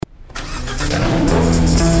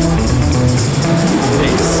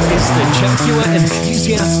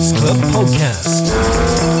Club Podcast.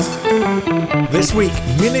 This week,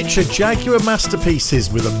 miniature Jaguar Masterpieces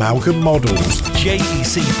with Amalgam models.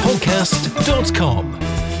 JECpodcast.com.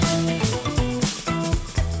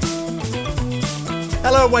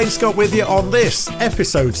 Hello, Wayne Scott with you on this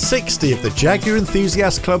episode 60 of the Jaguar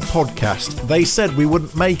Enthusiasts Club Podcast. They said we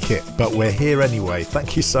wouldn't make it, but we're here anyway.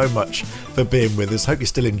 Thank you so much for being with us. Hope you're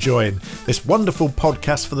still enjoying this wonderful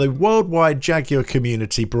podcast for the worldwide Jaguar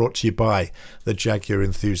community, brought to you by the Jaguar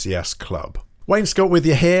Enthusiasts Club. Wayne Scott with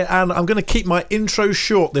you here, and I'm going to keep my intro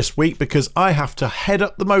short this week because I have to head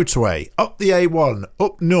up the motorway, up the A1,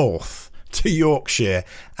 up north to Yorkshire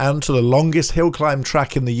and to the longest hill climb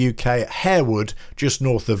track in the UK at Harewood, just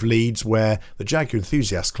north of Leeds, where the Jaguar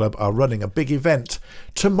Enthusiasts Club are running a big event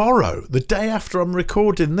tomorrow, the day after I'm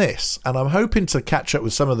recording this, and I'm hoping to catch up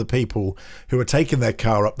with some of the people who are taking their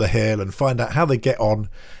car up the hill and find out how they get on,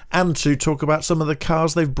 and to talk about some of the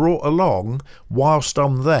cars they've brought along whilst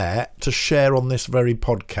I'm there to share on this very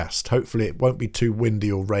podcast. Hopefully it won't be too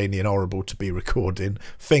windy or rainy and horrible to be recording.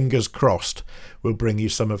 Fingers crossed we'll bring you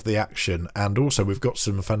some of the action. And also we've got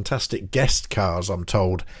some fantastic guest cars, I'm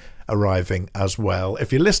told, arriving as well.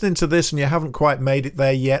 If you're listening to this and you haven't quite made it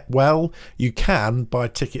there yet, well, you can buy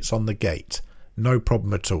tickets on the gate. No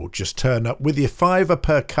problem at all. Just turn up with your £5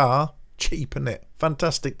 per car. Cheap, isn't it?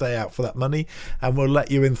 Fantastic day out for that money, and we'll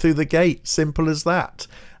let you in through the gate. Simple as that.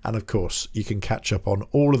 And of course you can catch up on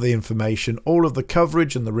all of the information, all of the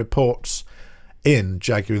coverage and the reports in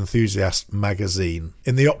Jaguar Enthusiast magazine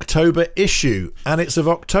in the October issue. And it's of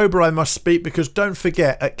October I must speak, because don't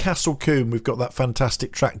forget, at Castle Combe we've got that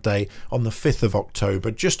fantastic track day on the 5th of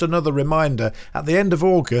October. Just another reminder, at the end of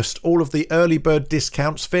August all of the early bird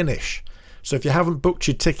discounts finish. So if you haven't booked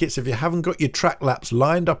your tickets, if you haven't got your track laps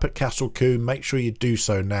lined up at Castle Combe, make sure you do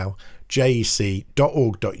so now.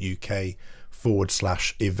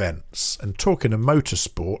 jec.org.uk/events. And talking of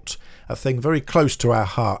motorsport, a thing very close to our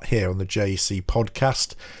heart here on the JEC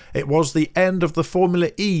podcast, it was the end of the Formula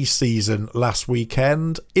E season last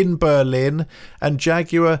weekend in Berlin, and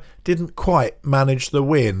Jaguar didn't quite manage the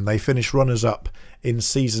win. They finished runners-up in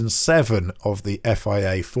season 7 of the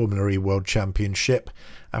FIA Formula E World Championship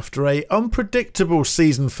after a unpredictable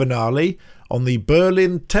season finale on the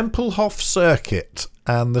Berlin Tempelhof circuit.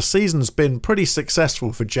 And the season's been pretty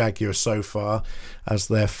successful for Jaguar so far as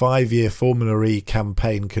their 5-year Formula E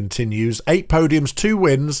campaign continues. 8 podiums, 2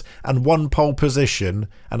 wins and 1 pole position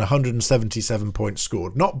and 177 points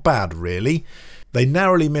scored. Not bad, really. They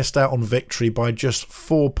narrowly missed out on victory by just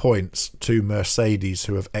 4 points to Mercedes,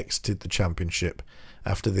 who have exited the championship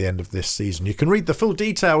after the end of this season. You can read the full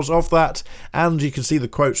details of that, and you can see the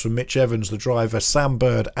quotes from Mitch Evans, the driver, Sam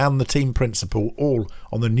Bird and the team principal, all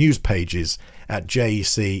on the news pages at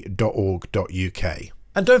jec.org.uk.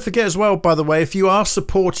 And don't forget as well, by the way, if you are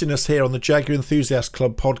supporting us here on the Jaguar Enthusiasts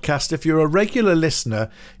Club podcast, if you're a regular listener,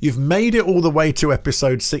 you've made it all the way to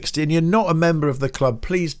episode 60 and you're not a member of the club,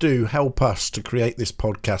 please do help us to create this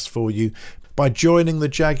podcast for you by joining the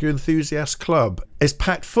Jaguar Enthusiasts Club. It's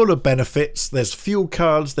packed full of benefits. There's fuel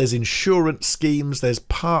cards, there's insurance schemes, there's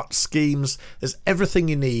part schemes, there's everything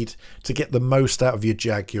you need to get the most out of your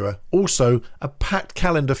Jaguar. Also, a packed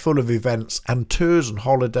calendar full of events and tours and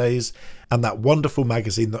holidays, and that wonderful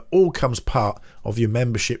magazine that all comes part of your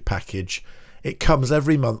membership package. It comes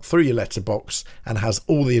every month through your letterbox and has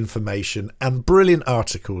all the information and brilliant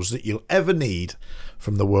articles that you'll ever need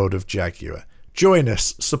from the world of Jaguar. Join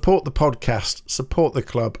us, support the podcast, support the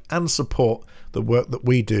club, and support the work that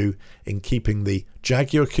we do in keeping the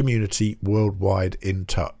Jaguar community worldwide in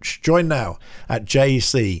touch. Join now at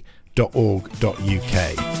jec.org.uk.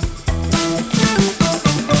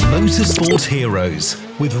 Motorsport Heroes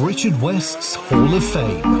with Richard West's Hall of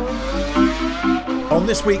Fame. On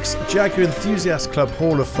this week's Jaguar Enthusiasts Club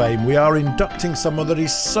Hall of Fame, we are inducting someone that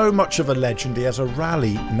is so much of a legend. He has a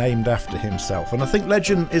rally named after himself. And I think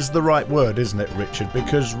legend is the right word, isn't it, Richard?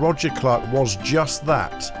 Because Roger Clark was just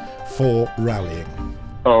that for rallying.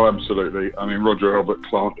 Oh, absolutely. I mean, Roger Albert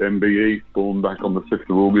Clark, MBE, born back on the 5th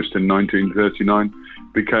of August in 1939,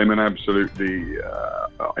 became an absolutely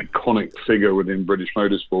iconic figure within British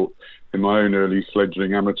motorsport. In my own early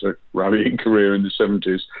fledgling amateur rallying career in the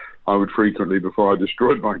 70s, I would frequently, before I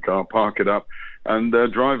destroyed my car, park it up and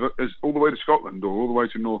drive all the way to Scotland or all the way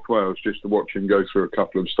to North Wales just to watch him go through a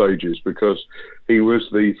couple of stages, because he was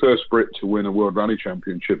the first Brit to win a World Rally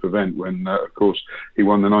Championship event when, of course, he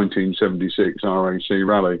won the 1976 RAC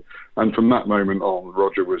Rally. And from that moment on,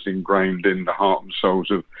 Roger was ingrained in the heart and souls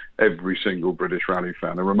of every single British rally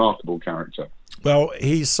fan, a remarkable character. Well,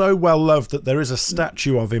 he's so well loved that there is a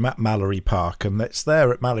statue of him at Mallory Park, and it's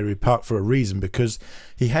there at Mallory Park for a reason, because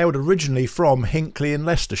he hailed originally from Hinckley in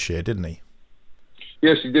Leicestershire, didn't he?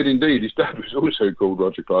 Yes, he did indeed. His dad was also called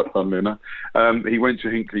Roger Clark, funnily enough. He went to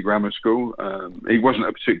Hinckley Grammar School. He wasn't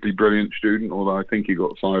a particularly brilliant student, although I think he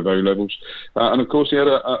got 5 O-levels. And of course, he had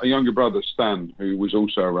a younger brother, Stan, who was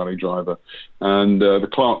also a rally driver. And the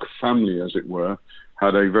Clark family, as it were,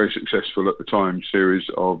 had a very successful, at the time, series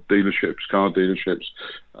of dealerships, car dealerships.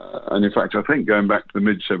 And in fact, I think going back to the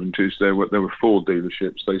mid-70s, there were 4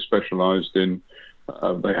 dealerships. They specialised in,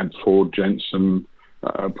 they had Ford, Jensen,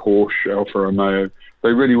 Porsche, Alfa Romeo.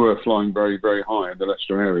 They really were flying very, very high in the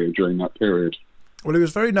Leicester area during that period. Well, he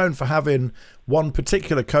was very known for having one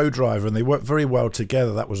particular co-driver, and they worked very well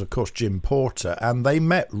together. That was, of course, Jim Porter. And they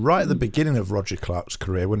met right at the beginning of Roger Clark's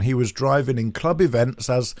career when he was driving in club events,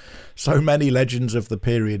 as so many legends of the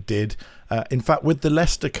period did, in fact, with the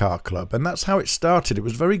Leicester Car Club. And that's how it started. It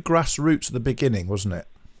was very grassroots at the beginning, wasn't it?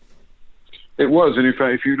 It was, and in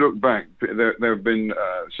fact, if you look back, there have been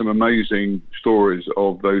some amazing stories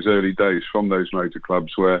of those early days from those motor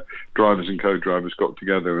clubs where drivers and co-drivers got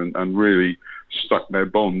together and really stuck their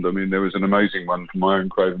bond. I mean, there was an amazing one from my own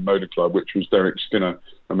Craven Motor Club, which was Derek Skinner,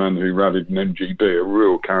 a man who rallied an MGB, a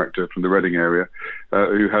real character from the Reading area,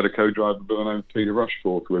 who had a co-driver by the name of Peter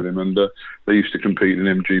Rushforth with him, and they used to compete in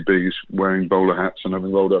MGBs wearing bowler hats and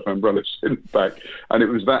having rolled up umbrellas in the back. And it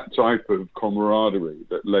was that type of camaraderie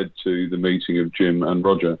that led to the meeting of Jim and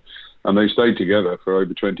Roger, and they stayed together for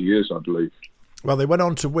over 20 years, I believe. Well, they went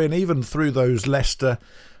on to win, even through those Leicester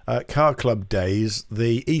Car Club days,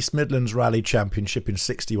 the East Midlands Rally Championship in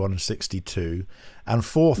 61 and 62, and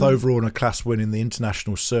 4th overall in a class win in the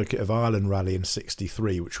International Circuit of Ireland Rally in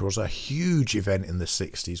 63, which was a huge event in the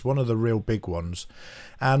 60s, one of the real big ones,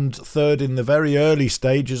 and 3rd in the very early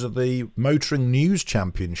stages of the Motoring News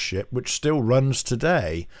Championship, which still runs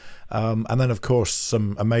today. And then, of course,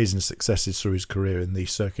 some amazing successes through his career in the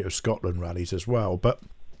Circuit of Scotland rallies as well. But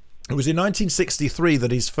it was in 1963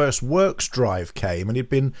 that his first works drive came, and he'd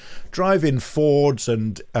been driving Fords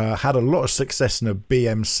and had a lot of success in a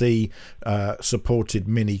BMC supported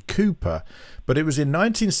Mini Cooper. But it was in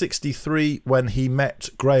 1963 when he met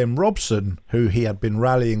Graham Robson, who he had been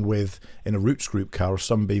rallying with in a Roots Group car, a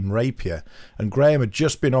Sunbeam Rapier. And Graham had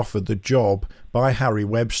just been offered the job by Harry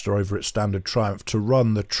Webster over at Standard Triumph to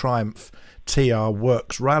run the Triumph TR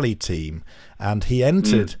Works rally team. And he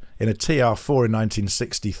entered in a TR4 in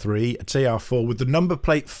 1963, a TR4 with the number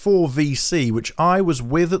plate 4VC, which I was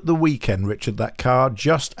with at the weekend, Richard, that car,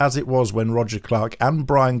 just as it was when Roger Clark and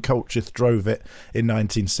Brian Colchith drove it in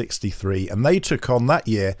 1963. And they took on that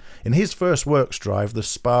year, in his first works drive, the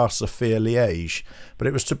Spa Sophia Liège. But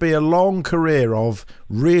it was to be a long career of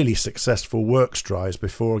really successful works drives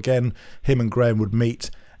before, again, him and Graham would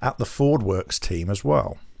meet at the Ford Works team as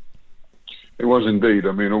well. It was indeed.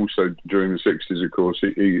 I mean, also during the 60s, of course,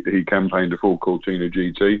 he campaigned a Ford Cortina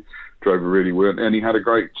GT, drove it really well, and he had a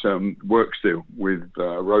great works deal with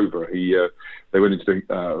Rover. They went into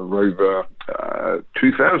the Rover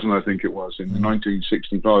 2000, I think it was, in the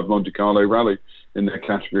 1965 Monte Carlo Rally in their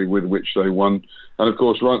category, with which they won. And of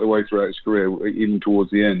course, right the way throughout his career, even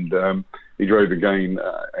towards the end, he drove again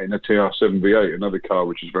in a TR7 V8, another car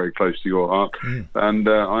which is very close to your heart. And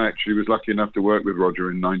I actually was lucky enough to work with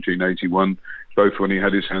Roger in 1981, both when he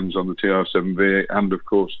had his hands on the TR7 V8 and, of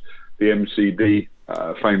course, the MCD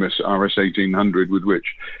famous RS 1800, with which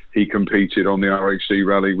he competed on the RAC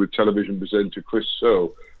rally with television presenter Chris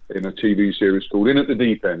Searle in a TV series called In at the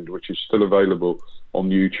Deep End, which is still available on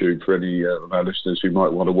YouTube for any of our listeners who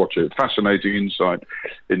might want to watch it. Fascinating insight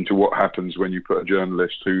into what happens when you put a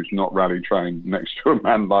journalist who's not rally trained next to a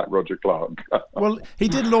man like Roger Clark. Well, he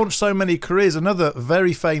did launch so many careers. Another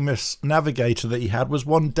very famous navigator that he had was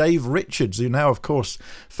one Dave Richards, who now, of course,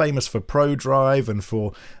 famous for ProDrive and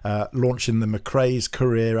for launching the McRae's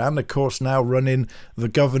career, and, of course, now running the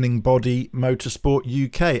governing body Motorsport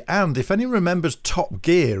UK. And if anyone remembers Top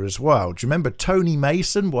Gear as well, do you remember Tony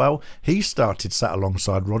Mason? Well, he started sat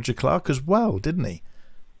alongside Roger Clark as well, didn't he?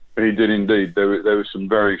 He did indeed. There were some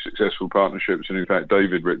very successful partnerships, and in fact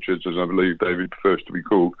David Richards, as I believe David prefers to be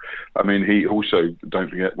called, I mean, he also,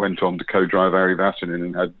 don't forget, went on to co-drive Ari Vatanen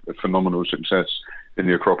and had a phenomenal success in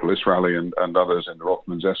the Acropolis Rally and others in the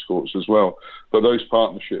Rothmans Escorts as well. But those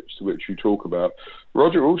partnerships to which you talk about,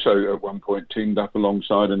 Roger also at one point teamed up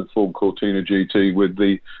alongside in a Ford Cortina GT with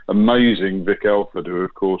the amazing Vic Elford, who,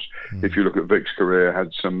 of course, if you look at Vic's career,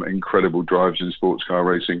 had some incredible drives in sports car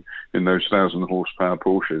racing in those 1,000 horsepower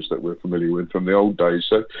Porsches that we're familiar with from the old days.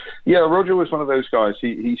 So, yeah, Roger was one of those guys.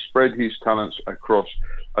 He spread his talents across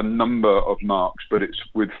a number of marks, but it's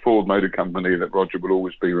with Ford Motor Company that Roger will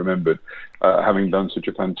always be remembered, having done such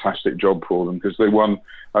a fantastic job for them, because they won,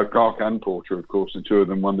 Clark and Porter, of course, the two of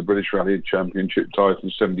them won the British Rally Championship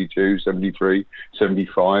titles 72, 73,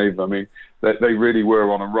 75. I mean, they really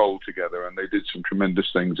were on a roll together, and they did some tremendous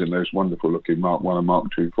things in those wonderful-looking Mark I and Mark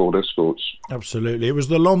II Ford Escorts. Absolutely. It was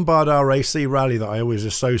the Lombard RAC rally that I always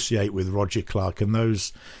associate with Roger Clark, and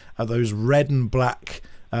those red and black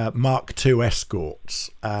Mark II Escorts,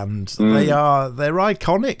 and they're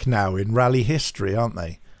iconic now in rally history, aren't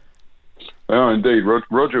they? Oh, indeed.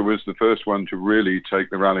 Roger was the first one to really take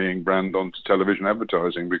the rallying brand onto television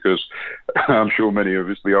advertising, because I'm sure many of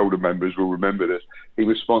us, the older members, will remember this. He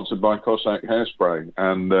was sponsored by Cossack Hairspray,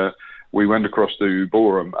 and we went across to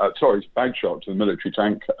Bagshot, to the military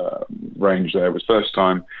tank range there. It was the first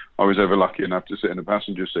time I was ever lucky enough to sit in a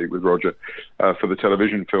passenger seat with Roger for the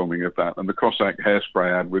television filming of that. And the Cossack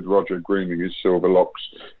Hairspray ad with Roger grooming his silver locks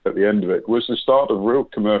at the end of it was the start of real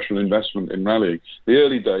commercial investment in rallying. The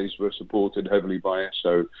early days were supported heavily by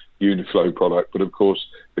SO Uniflow product, but of course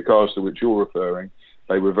the cars to which you're referring,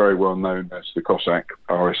 they were very well known as the Cossack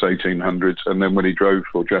RS 1800s. And then when he drove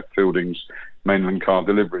for Jeff Fielding's Mainland Car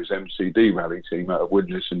Deliveries MCD rally team out of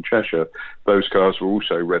Widnes in Cheshire, those cars were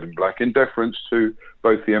also red and black, in deference to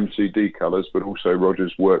both the MCD colours, but also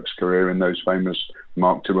Roger's works career in those famous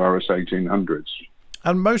Mark II RS 1800s.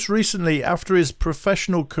 And most recently, after his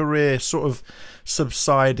professional career sort of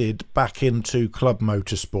subsided back into club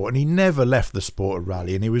motorsport, and he never left the sport of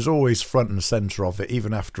rally, and he was always front and centre of it,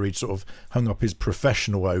 even after he'd sort of hung up his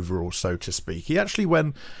professional overall, so to speak. He actually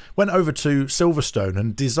went over to Silverstone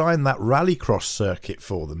and designed that rallycross circuit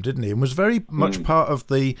for them, didn't he? And was very much part of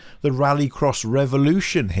the rallycross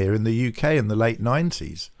revolution here in the UK in the late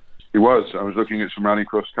 90s. He was. I was looking at some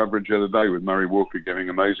rallycross coverage the other day with Murray Walker giving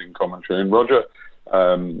amazing commentary, and Roger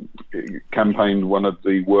campaigned one of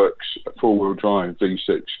the Works four-wheel drive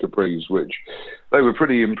V6 Capris, which they were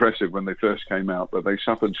pretty impressive when they first came out, but they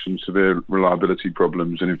suffered some severe reliability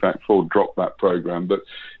problems, and in fact Ford dropped that program. But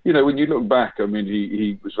you know, when you look back, I mean,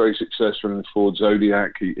 he was very successful in the Ford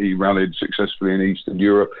Zodiac. He rallied successfully in Eastern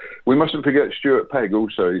Europe. We mustn't forget Stuart Pegg,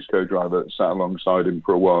 also his co-driver, sat alongside him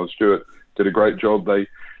for a while. Stuart did a great job.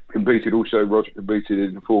 Roger competed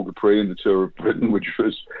in the Ford Capri and the Tour of Britain, which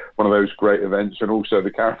was one of those great events, and also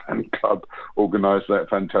the Caravan Club organised that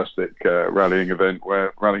fantastic rallying event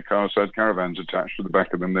where rally cars had caravans attached to the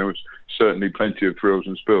back of them. There was certainly plenty of thrills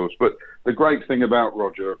and spills. But the great thing about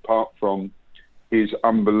Roger, apart from his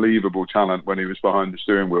unbelievable talent when he was behind the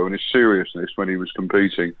steering wheel and his seriousness when he was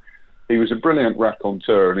competing, he was a brilliant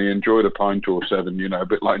raconteur, and he enjoyed a pint or seven, you know, a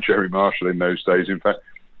bit like Jerry Marshall in those days. In fact,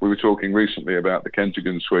 we were talking recently about the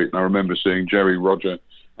Kentagon Suite, and I remember seeing Jerry, Roger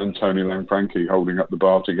and Tony Lanfranchi holding up the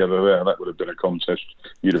bar together there. That would have been a contest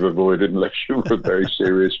you'd have avoided unless you were a very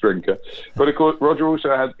serious drinker. But of course, Roger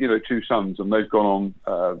also had, you know, two sons, and they've gone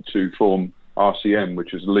on to form RCM,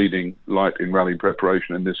 which is the leading light in rally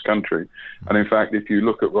preparation in this country. And in fact, if you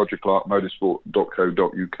look at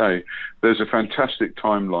rogerclarkmotorsport.co.uk, there's a fantastic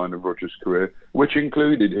timeline of Roger's career, which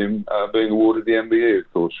included him being awarded the MBE,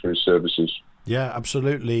 of course, for his services. Yeah,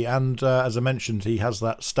 absolutely. And as I mentioned, he has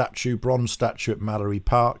that bronze statue at Mallory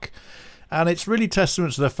Park. And it's really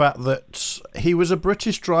testament to the fact that he was a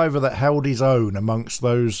British driver that held his own amongst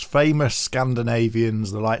those famous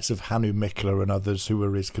Scandinavians, the likes of Hannu Mikla and others who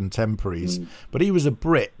were his contemporaries. But he was a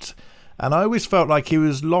Brit. And I always felt like he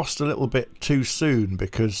was lost a little bit too soon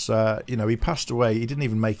because, he passed away. He didn't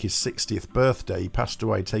even make his 60th birthday. He passed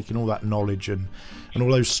away taking all that knowledge and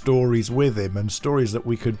all those stories with him, and stories that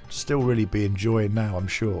we could still really be enjoying now, I'm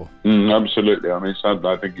sure. Absolutely. I mean, sadly,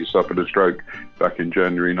 I think he suffered a stroke back in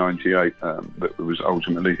January 98 that was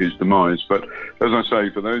ultimately his demise. But as I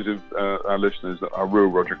say, for those of our listeners that are real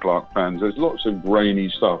Roger Clark fans, there's lots of grainy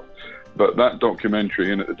stuff. But that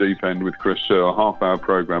documentary, In at the Deep End with Chris Sir, a half-hour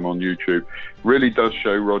programme on YouTube, really does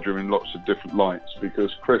show Roger in lots of different lights,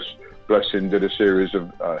 because Chris, bless him, did a series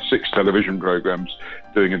of 6 television programmes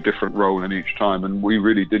doing a different role in each time, and we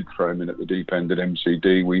really did throw him in at the deep end at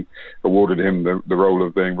MCD. We awarded him the role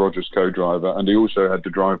of being Roger's co-driver, and he also had to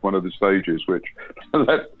drive one of the stages, which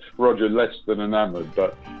left Roger less than enamoured.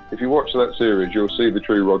 But if you watch that series, you'll see the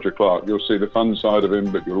true Roger Clark. You'll see the fun side of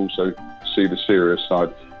him, but you'll also see the serious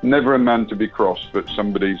side. Never a man to be crossed, but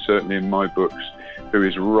somebody, certainly in my books, who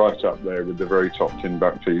is right up there with the very top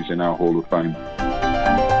inductees in our Hall of Fame.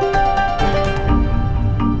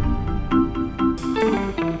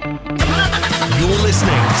 You're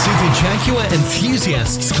listening to the Jaguar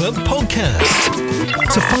Enthusiasts Club Podcast.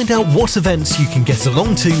 To find out what events you can get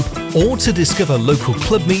along to, or to discover local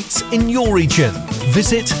club meets in your region,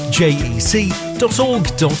 visit jec.org.uk.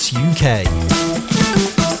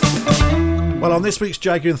 Well, on this week's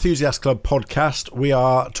Jaguar Enthusiasts Club podcast, we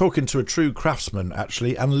are talking to a true craftsman,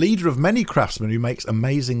 actually, and leader of many craftsmen who makes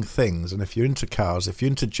amazing things. And if you're into cars, if you're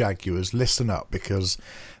into Jaguars, listen up, because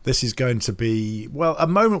this is going to be, well, a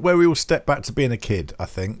moment where we all step back to being a kid, I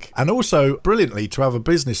think. And also, brilliantly, to have a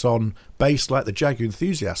business on base like the Jaguar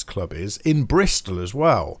Enthusiasts Club is, in Bristol as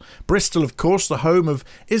well. Bristol, of course, the home of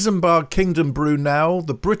Isambard Kingdom Brunel,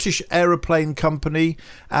 the British Aeroplane Company,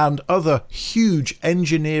 and other huge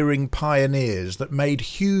engineering pioneers that made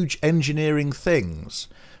huge engineering things.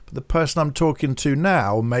 But the person I'm talking to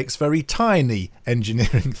now makes very tiny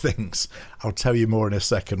engineering things. I'll tell you more in a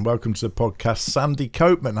second. Welcome to the podcast, Sandy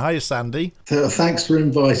Copeman. Hiya, Sandy. Thanks for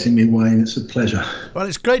inviting me, Wayne. It's a pleasure. Well,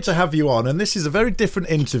 it's great to have you on, and this is a very different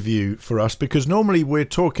interview for us because normally we're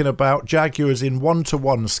talking about Jaguars in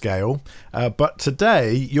 1-to-1 scale, but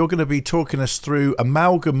today you're going to be talking us through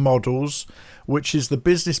Amalgam Models, which is the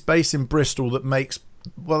business base in Bristol that makes,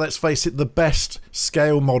 well, let's face it, the best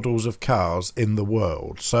scale models of cars in the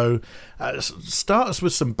world. So start us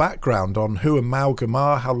with some background on who Amalgam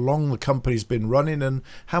are, how long the company's been running, and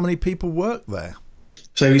how many people work there.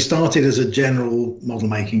 So we started as a general model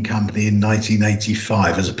making company in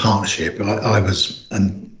 1985 as a partnership. I was,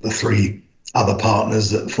 and the three other partners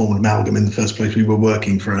that formed Amalgam in the first place, we were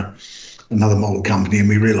working for another model company, and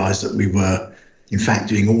we realised that we were, in fact,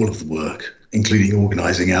 doing all of the work, including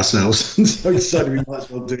organising ourselves. And so we decided we might as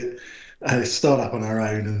well do it, start up on our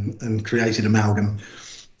own, and created Amalgam.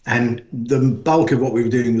 And the bulk of what we were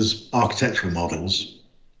doing was architectural models.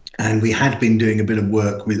 And we had been doing a bit of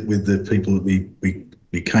work with the people that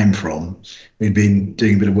we came from. We'd been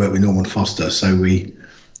doing a bit of work with Norman Foster. So we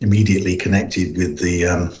immediately connected with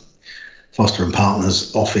the Foster and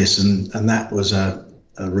Partners office. And that was a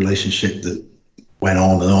relationship that went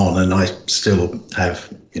on, and I still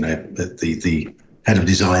have, the head of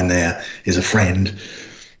design there is a friend,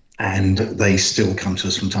 and they still come to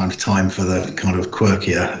us from time to time for the kind of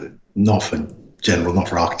quirkier, not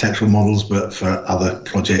for architectural models, but for other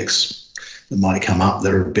projects that might come up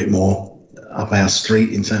that are a bit more up our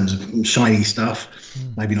street in terms of shiny stuff,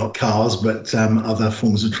 maybe not cars, but other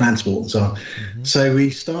forms of transport and so on. Mm-hmm. So we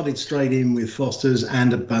started straight in with Foster's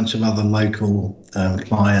and a bunch of other local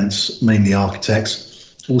clients, mainly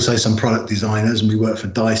architects, also some product designers, and we worked for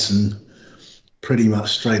Dyson pretty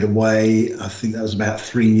much straight away. I think that was about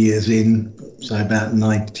 3 years in, so about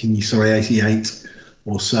 88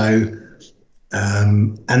 or so.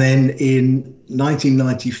 And then in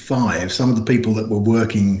 1995, some of the people that were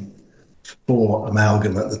working for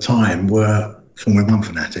Amalgam at the time were Formula One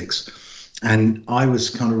fanatics, and I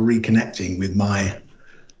was kind of reconnecting with my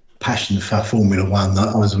passion for Formula One.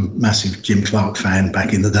 I was a massive Jim Clark fan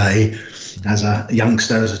back in the day, as a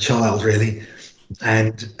youngster, as a child, really,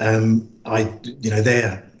 and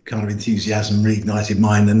their kind of enthusiasm reignited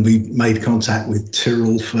mine, and we made contact with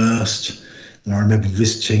Tyrrell first, and I remember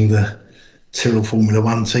visiting the Tyrrell Formula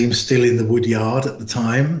One team, still in the Woodyard at the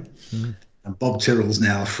time. Mm. And Bob Tyrrell's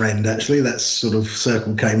now a friend, actually. That sort of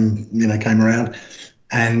circle came around.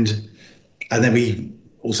 And then we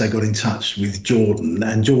also got in touch with Jordan,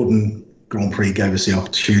 and Jordan Grand Prix gave us the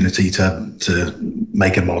opportunity to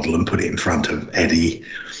make a model and put it in front of Eddie.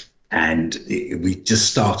 And we just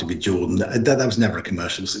started with Jordan. That was never a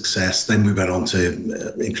commercial success. Then we went on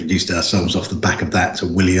to introduce ourselves off the back of that to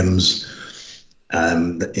Williams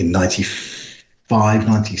in 95,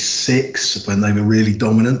 96, when they were really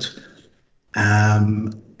dominant.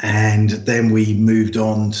 And then we moved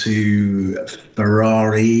on to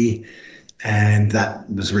Ferrari, and that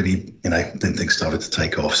was really, then things started to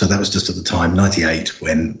take off. So that was just at the time, 98,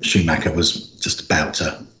 when Schumacher was just about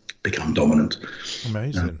to become dominant.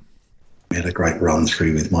 Amazing. We had a great run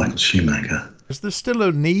through with Michael Schumacher. Is there still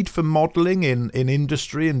a need for modelling in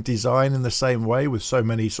industry and design in the same way, with so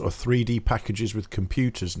many sort of 3D packages with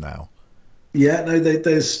computers now? Yeah, no,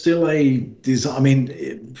 there's still a design. I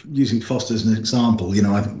mean, using Foster as an example,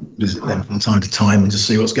 I visit them from time to time and just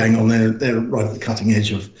see what's going on there. They're right at the cutting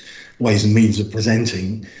edge of ways and means of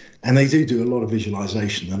presenting. And they do a lot of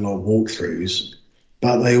visualization and a lot of walkthroughs,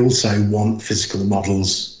 but they also want physical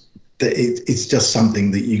models. It's just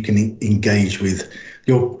something that you can engage with.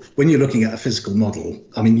 When you're looking at a physical model,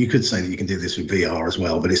 I mean, you could say that you can do this with VR as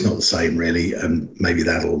well, but it's not the same really, and maybe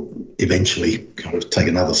that'll eventually kind of take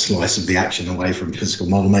another slice of the action away from physical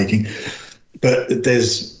model making. But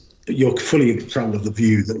you're fully in control of the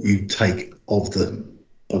view that you take of the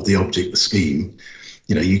object, the scheme.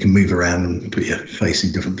 You can move around and put your face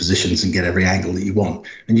in different positions and get every angle that you want,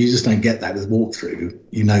 and you just don't get that with walkthrough.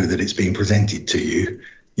 You know that it's being presented to you.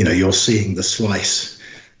 You're seeing the slice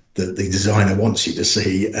that the designer wants you to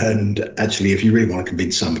see. And actually, if you really want to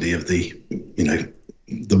convince somebody of the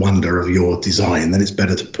the wonder of your design, then it's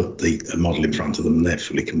better to put a model in front of them and they're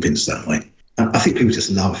fully convinced that way. I think people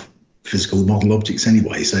just love physical model objects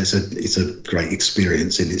anyway, so it's a great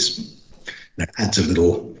experience, and adds a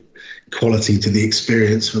little quality to the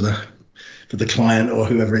experience for the client or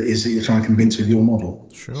whoever it is that you're trying to convince with your model.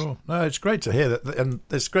 Sure. No, it's great to hear that, and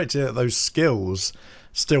it's great to hear that those skills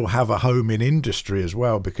still have a home in industry as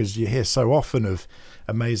well, because you hear so often of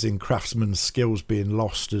amazing craftsmen's skills being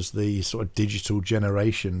lost as the sort of digital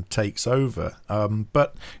generation takes over.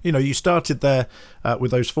 But you started there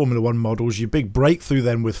with those Formula One models, your big breakthrough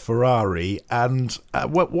then with Ferrari, and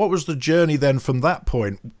what was the journey then from that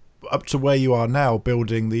point up to where you are now,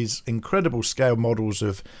 building these incredible scale models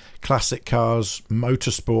of classic cars,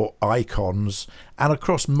 motorsport icons, and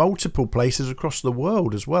across multiple places across the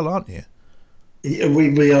world as well, aren't you? Yeah,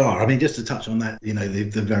 we are. I mean, just to touch on that,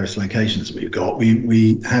 the various locations that we've got,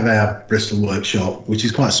 we have our Bristol workshop, which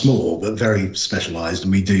is quite small but very specialised,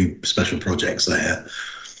 and we do special projects there.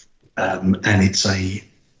 And it's our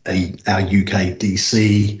UK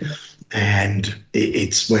DC, and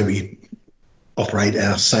it's where we operate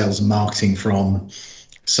our sales and marketing from.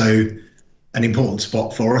 So an important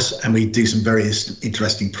spot for us, and we do some various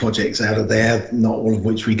interesting projects out of there, not all of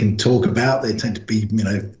which we can talk about. They tend to be,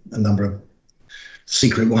 a number of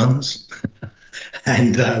secret ones.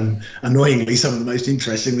 And annoyingly, some of the most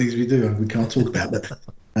interesting things we do, we can't talk about. But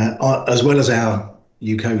as well as our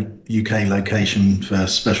UK location for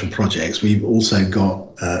special projects, we've also got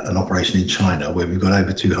an operation in China where we've got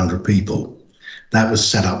over 200 people. That was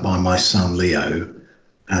set up by my son Leo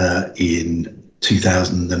in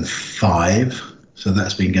 2005. So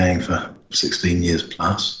that's been going for 16 years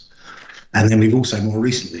plus. And then we've also more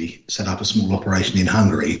recently set up a small operation in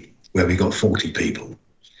Hungary where we got 40 people.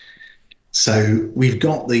 So we've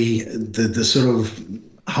got the sort of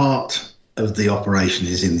heart of the operation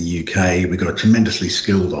is in the UK. We've got a tremendously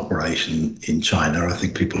skilled operation in China. I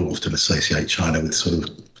think people often associate China with sort of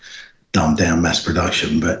dumbed down mass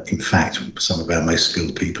production, but in fact, some of our most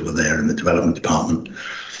skilled people are there in the development department.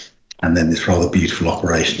 And then this rather beautiful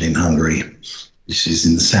operation in Hungary, which is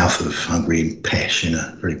in the south of Hungary, in Pest, in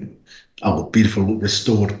a very beautiful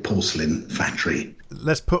restored porcelain factory.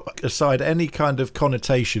 Let's put aside any kind of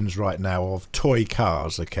connotations right now of toy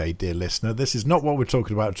cars, okay, dear listener. This is not what we're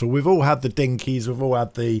talking about at all. We've all had the dinkies, we've all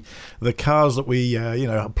had the cars that we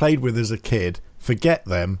played with as a kid. Forget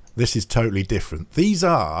them. This is totally different. These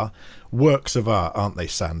are works of art, aren't they,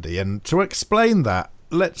 Sandy? And to explain that,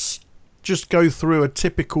 let's just go through a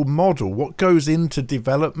typical model. What goes into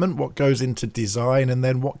development, what goes into design, and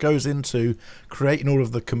then what goes into creating all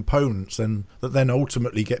of the components and that then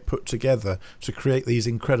ultimately get put together to create these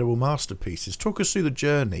incredible masterpieces. Talk us through the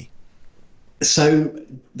journey. So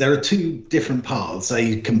there are two different paths.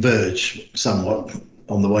 They converge somewhat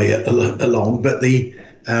on the way along, but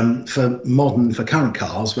for current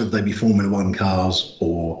cars, whether they be Formula One cars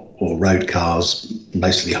or road cars,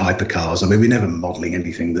 mostly hypercars. I mean, we're never modelling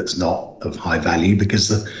anything that's not of high value because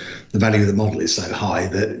the value of the model is so high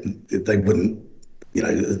that they wouldn't,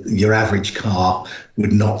 your average car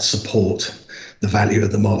would not support the value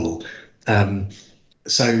of the model.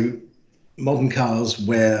 So modern cars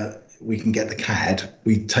where we can get the CAD,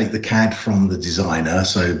 we take the CAD from the designer.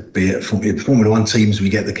 So be it Formula One teams, we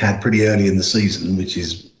get the CAD pretty early in the season,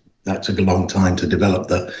 that took a long time to develop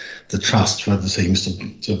the trust for the teams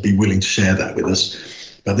to be willing to share that with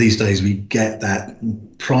us. But these days we get that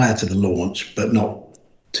prior to the launch, but not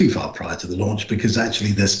too far prior to the launch, because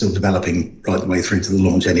actually they're still developing right the way through to the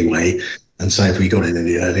launch anyway. And so if we got it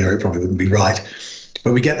any earlier, it probably wouldn't be right.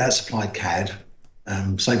 But we get that supplied CAD,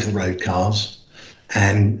 same for the road cars.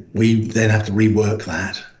 And we then have to rework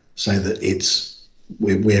that so that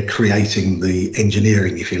we're creating the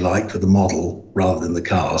engineering, if you like, for the model rather than the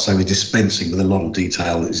car. So we're dispensing with a lot of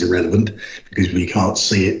detail that is irrelevant because we can't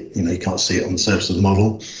see it. You can't see it on the surface of the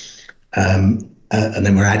model. And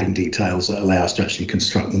then we're adding details that allow us to actually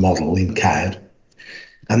construct the model in CAD.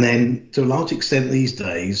 And then to a large extent these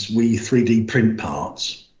days, we 3D print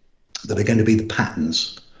parts that are going to be the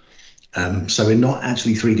patterns. So we're not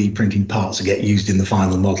actually 3D printing parts that get used in the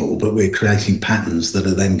final model, but we're creating patterns that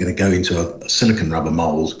are then going to go into a silicon rubber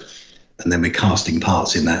mold, and then we're casting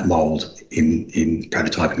parts in that mold in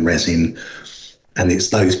prototyping resin. And it's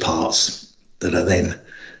those parts that are then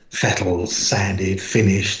fettled, sanded,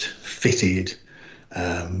 finished, fitted,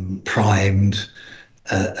 primed,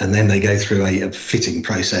 and then they go through a fitting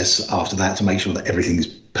process after that to make sure that everything is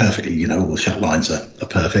perfectly, all the shut lines are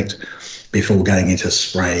perfect, before going into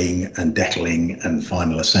spraying and deckling and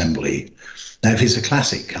final assembly. Now, if it's a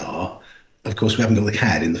classic car, of course, we haven't got the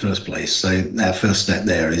CAD in the first place. So our first step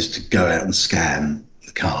there is to go out and scan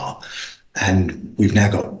the car. And we've now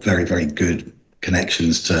got very, very good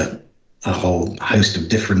connections to a whole host of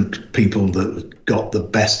different people that got the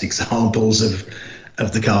best examples of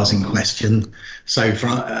the cars in question. So,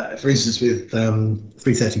 for instance, with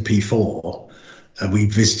 330p4, we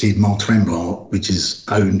visited Mont Tremblant, which is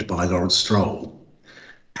owned by Lawrence Stroll,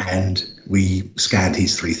 and we scanned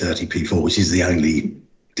his 330p4, which is the only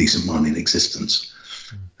decent one in existence.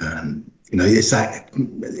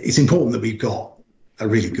 It's important that we've got a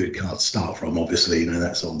really good car to start from, obviously,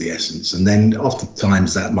 that's all the essence. And then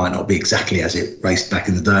oftentimes that might not be exactly as it raced back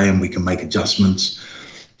in the day, and we can make adjustments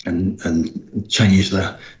and change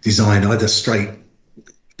the design either straight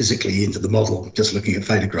physically into the model, just looking at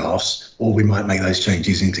photographs, or we might make those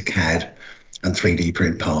changes into CAD and 3D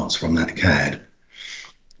print parts from that CAD.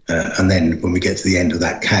 And then when we get to the end of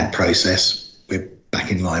that CAD process, we're back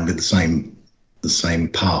in line with the same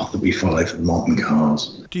path that we follow for the modern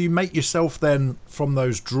cars. Do you make yourself then, from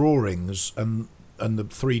those drawings and the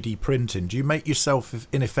 3D printing, do you make yourself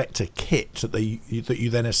in effect a kit that you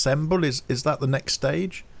then assemble? Is that the next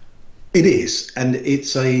stage? It is, and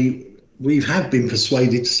we have been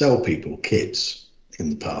persuaded to sell people kits in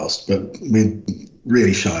the past, but we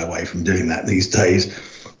really shy away from doing that these days.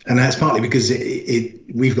 And that's partly because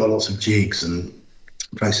we've got lots of jigs and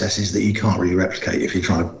processes that you can't really replicate if you're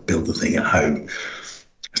trying to build the thing at home.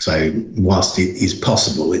 So whilst it is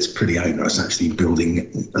possible, it's pretty onerous actually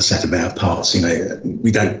building a set of our parts. We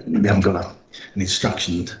haven't got an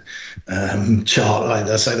instruction chart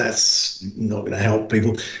either, so that's not going to help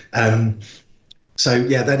people. So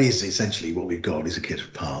yeah, that is essentially what we've got, is a kit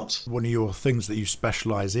of parts. One of your things that you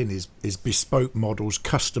specialise in is bespoke models,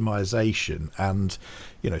 customisation, and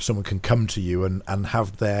someone can come to you and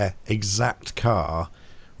have their exact car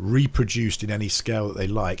reproduced in any scale that they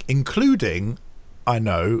like, including, I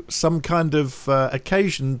know, some kind of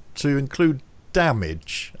occasion to include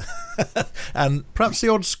damage and perhaps the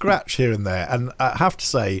odd scratch here and there. And I have to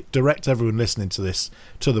say, direct everyone listening to this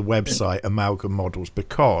to the website Amalgam Models,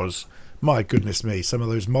 because my goodness me, some of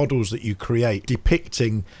those models that you create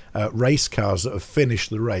depicting race cars that have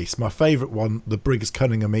finished the race. My favourite one, the Briggs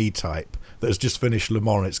Cunningham E-Type, that has just finished Le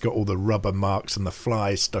Mans. It's got all the rubber marks and the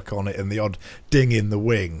flies stuck on it and the odd ding in the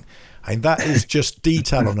wing. And that is just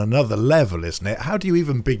detail on another level, isn't it? How do you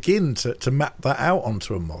even begin to map that out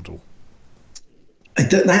onto a model?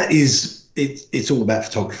 It's all about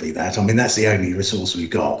photography, that. I mean, that's the only resource we've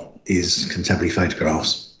got, is contemporary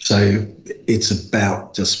photographs. So it's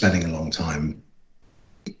about just spending a long time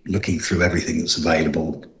looking through everything that's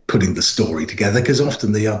available, putting the story together, because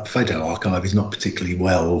often the photo archive is not particularly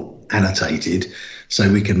well annotated.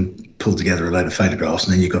 So we can pull together a load of photographs,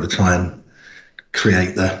 and then you've got to try and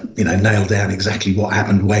create nail down exactly what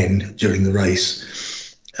happened when during the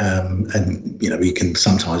race. We can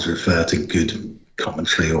sometimes refer to good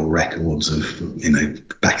commentary or records of,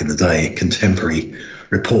 back in the day, contemporary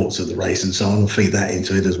reports of the race and so on, and feed that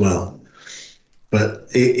into it as well. But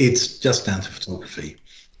it's just down to photography,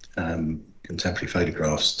 contemporary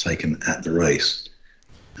photographs taken at the race.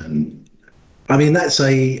 I mean,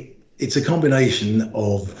 it's a combination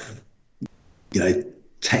of,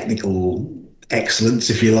 technical excellence,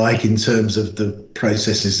 if you like, in terms of the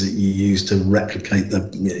processes that you use to replicate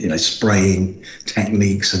the, spraying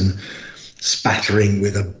techniques and spattering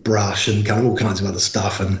with a brush and kind of all kinds of other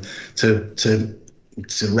stuff, and to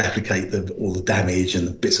replicate all the damage and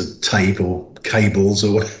the bits of tape or cables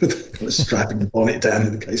or whatever, strapping the bonnet down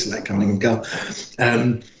in the case of that Cunningham car.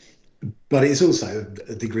 But it's also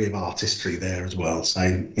a degree of artistry there as well.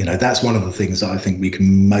 So, that's one of the things that I think we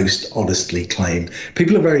can most honestly claim.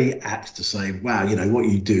 People are very apt to say, wow, what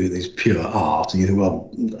you do is pure art. And you think, well,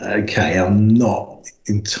 okay, I'm not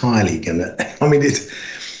entirely going to... I mean,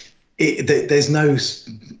 there's no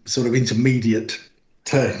sort of intermediate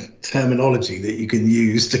terminology that you can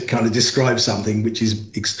use to kind of describe something which is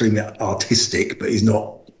extremely artistic but is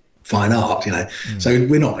not fine art, So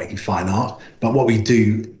we're not making fine art, but what we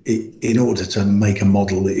do, in order to make a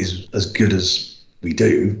model that is as good as we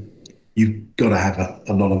do, you've got to have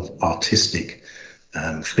a lot of artistic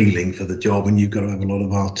feeling for the job, and you've got to have a lot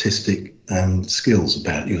of artistic skills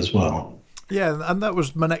about you as well. Yeah, and that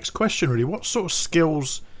was my next question, really. What sort of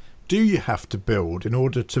skills do you have to build in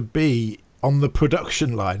order to be on the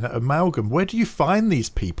production line at Amalgam? Where do you find these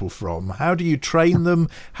people from? How do you train them?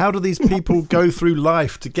 How do these people go through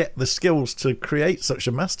life to get the skills to create such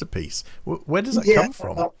a masterpiece? Where does that come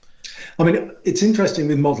from? I mean, it's interesting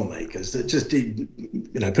with model makers that just,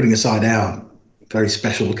 putting aside our very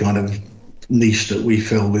special kind of niche that we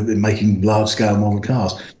fill with in making large-scale model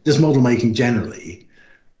cars, just model making generally,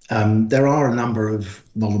 there are a number of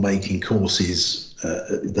model making courses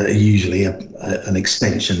that are usually an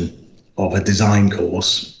extension of a design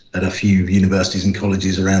course at a few universities and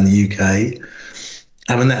colleges around the UK.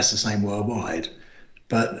 I mean, that's the same worldwide.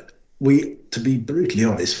 But we, to be brutally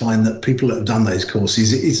honest, find that people that have done those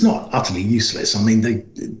courses, it's not utterly useless. I mean,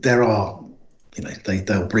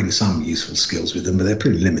 they'll bring some useful skills with them, but they're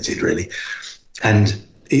pretty limited, really. And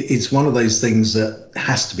it's one of those things that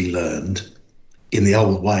has to be learned in the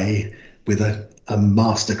old way with a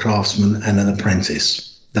master craftsman and an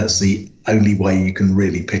apprentice. That's the only way you can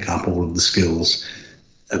really pick up all of the skills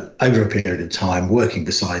over a period of time, working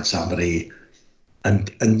beside somebody.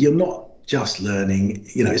 And you're not just learning,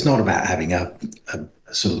 it's not about having a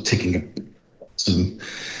sort of ticking some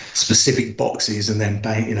specific boxes and then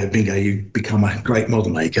bingo, you become a great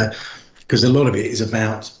model maker, because a lot of it is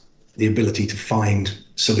about the ability to find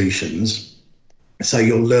solutions. So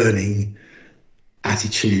you're learning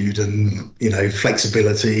attitude and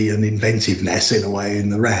flexibility and inventiveness in a way in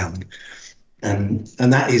the round, and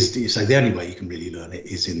that is, so the only way you can really learn it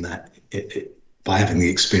is in that by having the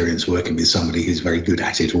experience working with somebody who's very good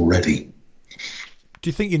at it already. Do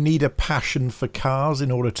you think you need a passion for cars in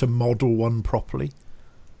order to model one properly?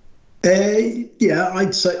 Yeah,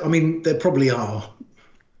 I'd say, I mean, there probably are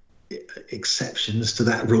exceptions to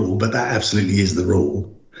that rule, but that absolutely is the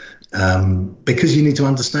rule. Because you need to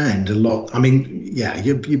understand a lot. I mean, yeah,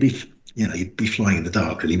 you'd be flying in the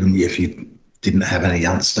dark, really, wouldn't you, if you didn't have any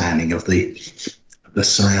understanding of the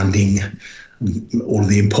surrounding, all of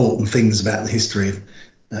the important things about the history of.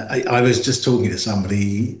 I was just talking to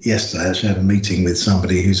somebody yesterday. I actually had a meeting with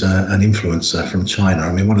somebody who's an influencer from China.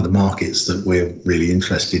 I mean, one of the markets that we're really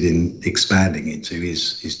interested in expanding into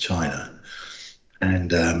is China.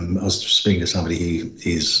 And I was speaking to somebody who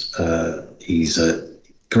he's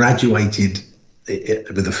graduated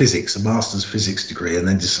with a master's physics degree, and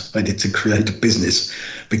then decided to create a business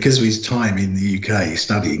because of his time in the UK,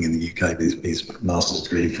 studying in the UK, his master's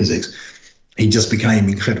degree in physics. He just became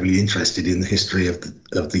incredibly interested in the history of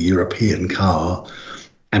the European car,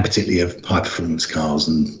 and particularly of high performance cars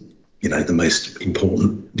and, the most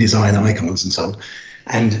important design icons and so on.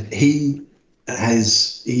 And he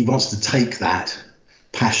wants to take that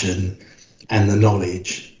passion and the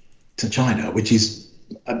knowledge to China, which is,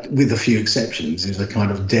 with a few exceptions, is a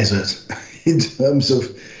kind of desert in terms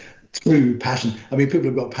of true passion. I mean, people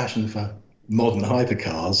have got passion for modern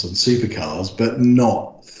hypercars and supercars, but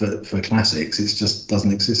not for classics. It just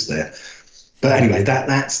doesn't exist there. But anyway,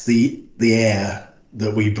 that's the air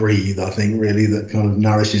that we breathe, I think, really, that kind of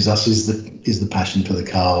nourishes us is the passion for the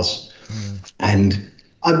cars. And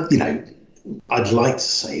I'd like to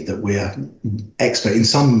say that we're expert in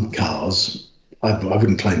some cars. I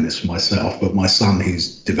wouldn't claim this for myself, but my son,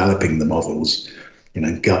 who's developing the models,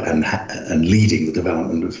 and leading the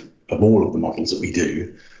development of all of the models that we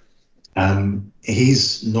do,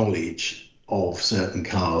 his knowledge of certain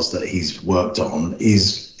cars that he's worked on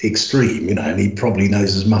is extreme, and he probably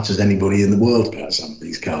knows as much as anybody in the world about some of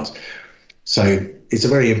these cars. So it's a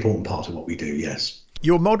very important part of what we do, yes.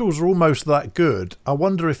 Your models are almost that good. I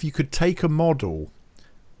wonder if you could take a model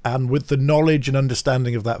and, with the knowledge and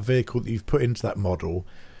understanding of that vehicle that you've put into that model,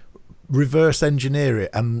 reverse engineer it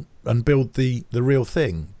and build the real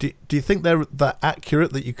thing. Do you think they're that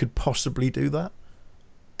accurate that you could possibly do that?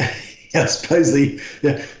 I suppose the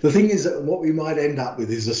thing is that what we might end up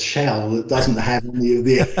with is a shell that doesn't have any of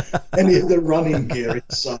the running gear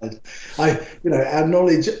inside. Our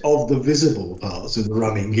knowledge of the visible parts of the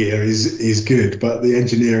running gear is good, but the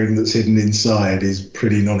engineering that's hidden inside is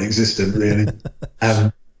pretty non-existent, really.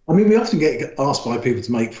 I mean, we often get asked by people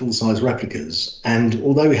to make full-size replicas, and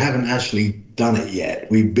although we haven't actually done it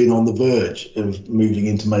yet, we've been on the verge of moving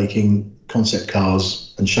into making concept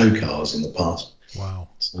cars and show cars in the past. Wow.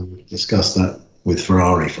 So we've discussed that with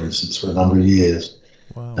Ferrari, for instance, for a number of years.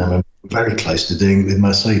 Wow. We're very close to doing it with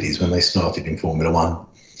Mercedes when they started in Formula One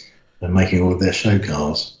and making all of their show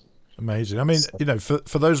cars. Amazing. I mean,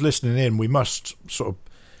 for those listening in, we must sort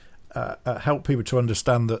of help people to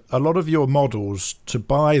understand that a lot of your models, to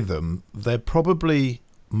buy them, they would probably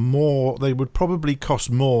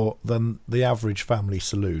cost more than the average family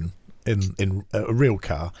saloon in a real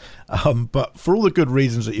car, but for all the good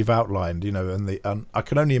reasons that you've outlined, and I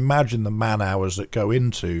can only imagine the man hours that go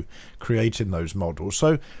into creating those models.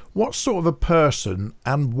 So what sort of a person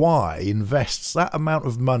and why invests that amount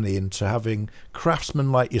of money into having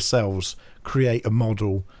craftsmen like yourselves create a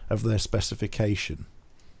model of their specification?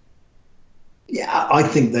 Yeah, I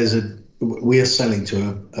think we're selling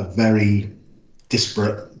to a very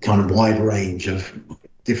disparate, kind of wide range of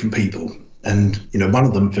different people. And, one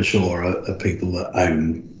of them for sure are people that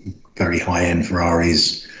own very high-end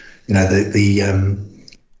Ferraris.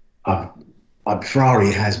 I've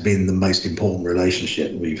Ferrari has been the most important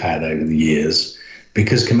relationship we've had over the years,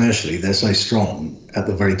 because commercially they're so strong at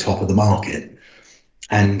the very top of the market.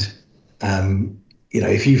 And,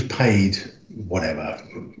 if you've paid whatever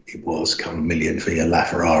it was, a couple of million for your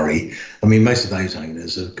LaFerrari, I mean, most of those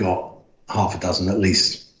owners have got half a dozen at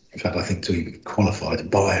least. In fact, I think to even qualify to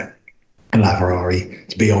buy a LaFerrari,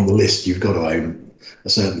 to be on the list, you've got to own a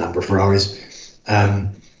certain number of Ferraris.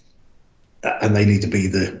 And they need to be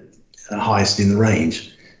the highest in the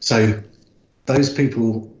range. So those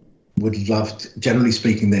people would love to, generally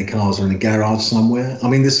speaking, their cars are in a garage somewhere. I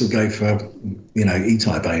mean, this will go for,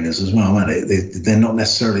 E-Type owners as well, won't it? They're not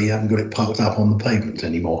necessarily, haven't got it parked up on the pavement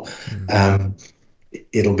anymore.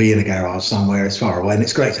 It'll be in a garage somewhere, it's far away. And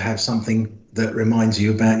it's great to have something that reminds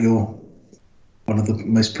you about one of the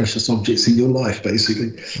most precious objects in your life,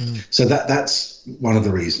 basically. So that's one of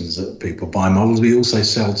the reasons that people buy models. We also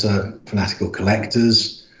sell to fanatical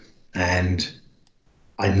collectors, and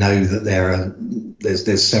I know that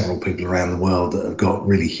there's several people around the world that have got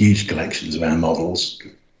really huge collections of our models.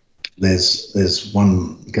 There's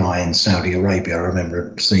one guy in Saudi Arabia, I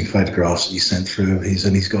remember seeing photographs that he sent through of his,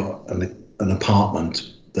 and he's got an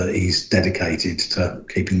apartment that he's dedicated to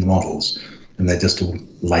keeping the models, and they're just all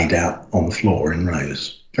laid out on the floor in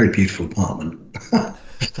rows. Very beautiful apartment.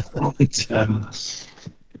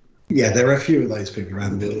 There are a few of those people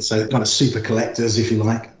around the world, so kind of super collectors, if you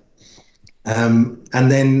like. And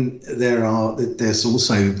then there's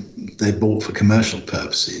also, they're bought for commercial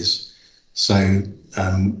purposes. So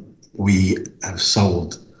we have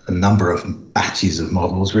sold a number of batches of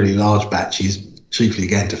models, really large batches, chiefly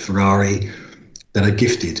again to Ferrari, that are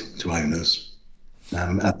gifted to owners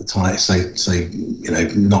at the time. So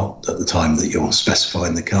not at the time that you're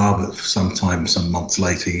specifying the car, but sometime, some months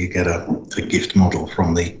later, you get a gift model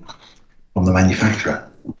from the manufacturer.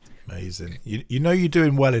 Amazing. You know you're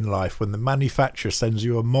doing well in life when the manufacturer sends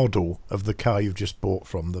you a model of the car you've just bought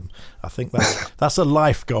from them. I think that's a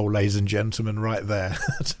life goal, ladies and gentlemen, right there,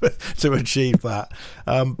 to achieve that.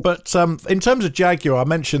 But in terms of Jaguar, I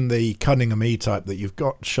mentioned the Cunningham E-Type that you've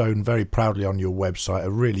got shown very proudly on your website, a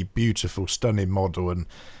really beautiful, stunning model, and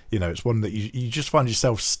it's one that you just find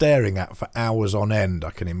yourself staring at for hours on end,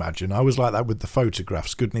 I can imagine. I was like that with the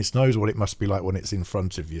photographs. Goodness knows what it must be like when it's in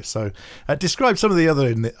front of you. So describe some of the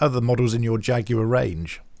other models in your Jaguar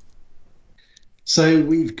range. So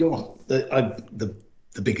we've got the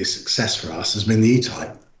biggest success for us has been the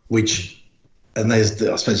E-Type, and I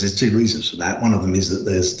suppose there's two reasons for that. One of them is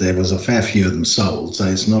that there was a fair few of them sold, so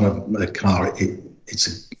it's not a car, it's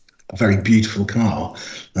a very beautiful car.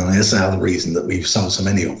 And that's the other reason that we've sold so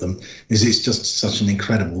many of them, is it's just such an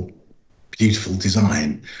incredible, beautiful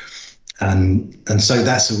design. And so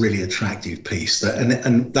that's a really attractive piece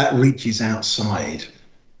and that reaches outside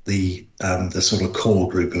the sort of core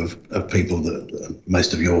group of people that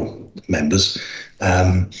most of your members,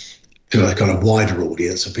 to a kind of wider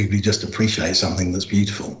audience of people who just appreciate something that's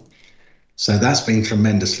beautiful. So that's been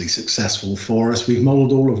tremendously successful for us. We've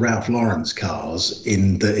modelled all of Ralph Lauren's cars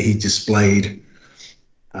in that he displayed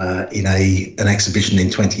in an exhibition in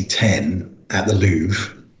 2010 at the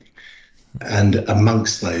Louvre. And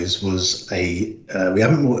amongst those was we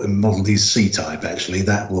haven't modelled his C-Type actually,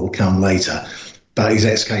 that will come later, but his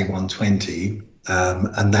XK120,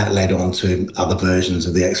 and that led on to other versions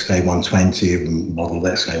of the XK120, modelled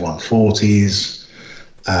XK140s,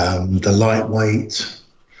 the lightweight,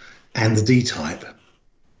 and the D-Type.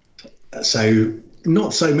 So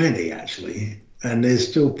not so many actually, and there's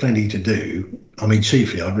still plenty to do. I mean,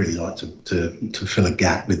 chiefly I'd really like to fill a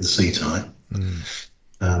gap with the C-Type.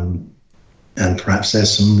 And perhaps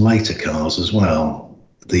there's some later cars as well.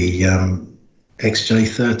 The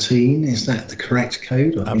XJ13, is that the correct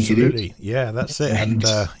code? Absolutely, yeah, that's it. And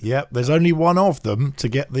there's only one of them to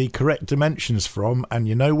get the correct dimensions from, and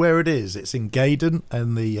you know where it is. It's in Gaydon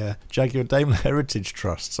and the Jaguar Daimler Heritage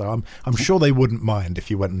Trust. So I'm sure they wouldn't mind if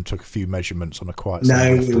you went and took a few measurements on a quiet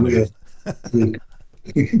Sunday afternoon.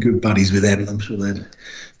 We're good buddies with them. I'm sure they'd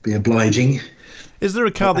be obliging. Is there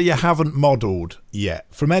a car that you haven't modelled yet,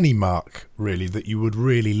 from any marque really, that you would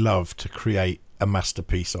really love to create a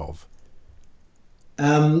masterpiece of?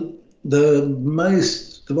 The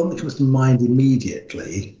one that comes to mind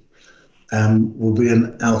immediately will be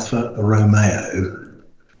an Alfa Romeo,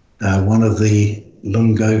 one of the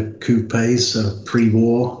Lungo coupes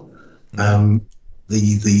pre-war. The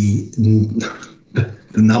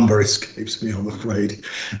number escapes me, I'm afraid.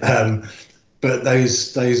 But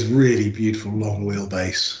those really beautiful long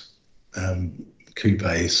wheelbase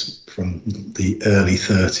coupes from the early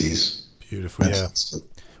 30s. Beautiful, yeah.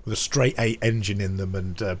 With a straight 8 engine in them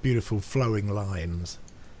and beautiful flowing lines.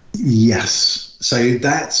 Yes. So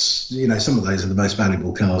that's, some of those are the most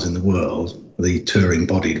valuable cars in the world, the touring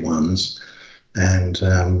bodied ones. And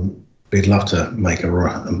we'd love to make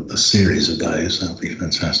a series of those. That would be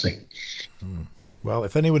fantastic. Well,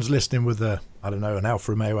 if anyone's listening with an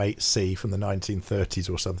Alfa Romeo 8C from the 1930s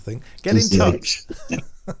or something, get in touch.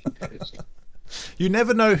 You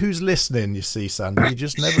never know who's listening, you see, Sandy. You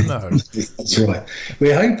just never know. That's right.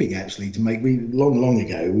 We're hoping, actually, to make... long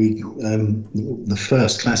ago, the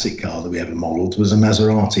first classic car that we ever modelled was a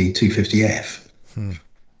Maserati 250F.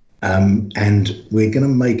 And we're going to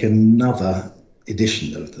make another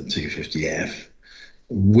edition of the 250F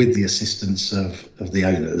with the assistance of the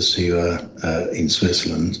owners who are in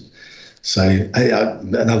Switzerland. So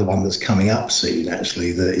another one that's coming up soon,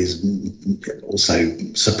 actually, that is also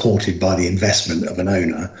supported by the investment of an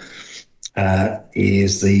owner,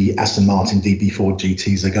 is the Aston Martin DB4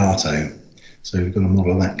 GT Zagato. So we've got a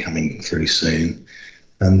model of that coming through soon.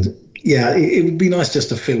 And yeah, it would be nice just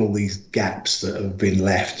to fill all these gaps that have been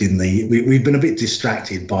left in we've been a bit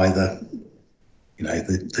distracted by the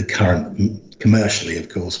current, commercially, of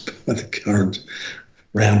course, by the current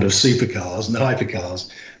round of supercars and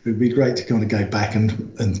hypercars. It would be great to kind of go back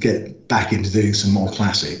and get back into doing some more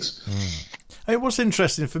classics. Hey, what's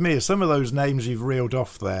interesting for me is some of those names you've reeled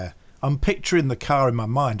off there. I'm picturing the car in my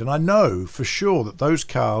mind, and I know for sure that those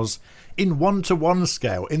cars in 1-to-1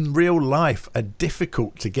 scale in real life are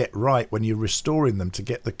difficult to get right when you're restoring them, to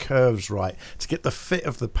get the curves right, to get the fit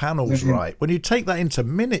of the panels right. When you take that into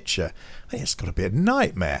miniature, I think it's got to be a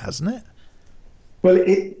nightmare, hasn't it? Well,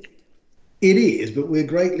 it is, but we're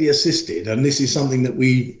greatly assisted, and this is something that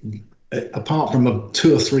we, apart from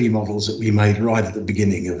 2 or 3 models that we made right at the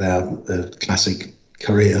beginning of our classic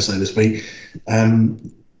career, so to speak,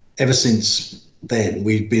 ever since then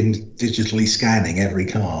we've been digitally scanning every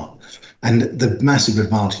car. And the massive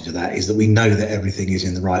advantage of that is that we know that everything is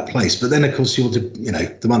in the right place. But then, of course,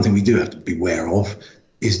 the one thing we do have to be aware of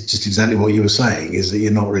is just exactly what you were saying, is that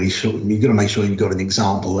you're not really sure. You've got to make sure you've got an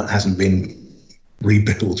example that hasn't been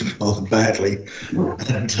rebuilt rather badly,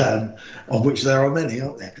 and of which there are many,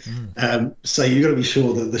 aren't there? So you've got to be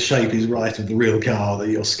sure that the shape is right of the real car that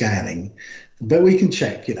you're scanning. But we can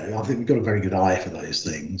check, I think we've got a very good eye for those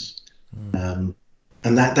things.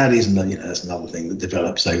 And that is, that's another thing that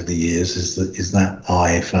develops over the years, is that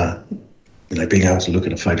eye for, being able to look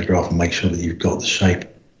at a photograph and make sure that you've got the shape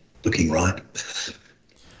looking right.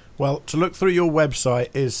 Well, to look through your website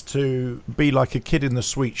is to be like a kid in the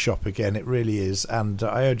sweet shop again. It really is. And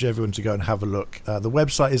I urge everyone to go and have a look. The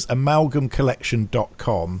website is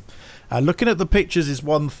amalgamcollection.com. Looking at the pictures is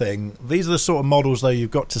one thing. These are the sort of models, though,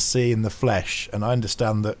 you've got to see in the flesh. And I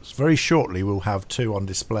understand that very shortly we'll have 2 on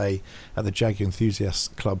display at the Jaguar Enthusiasts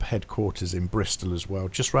Club headquarters in Bristol as well,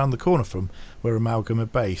 just round the corner from where Amalgam are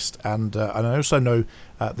based. And I also know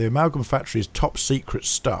the Amalgam factory is top secret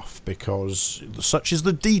stuff, because such is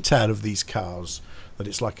the detail of these cars that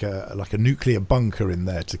it's like a nuclear bunker in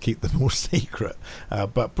there to keep them all secret.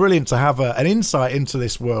 But brilliant to have an insight into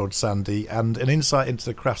this world, Sandy, and an insight into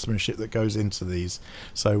the craftsmanship that goes into these.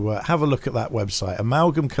 So have a look at that website,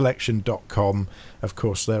 amalgamcollection.com. Of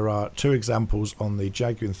course, there are 2 examples on the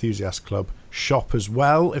Jaguar Enthusiasts Club shop as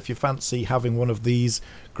well, if you fancy having one of these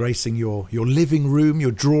gracing your living room,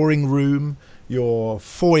 your drawing room, your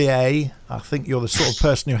foyer. I think you're the sort of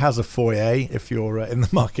person who has a foyer if you're in the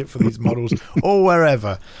market for these models, or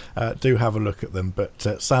wherever. Do have a look at them.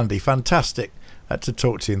 But Sandy, fantastic to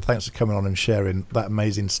talk to you, and thanks for coming on and sharing that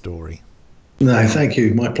amazing story. No, thank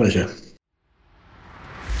you. My pleasure.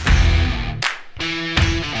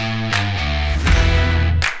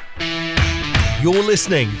 You're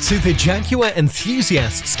listening to the Jaguar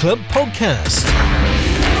Enthusiasts Club Podcast.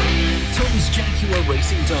 Tom's Jaguar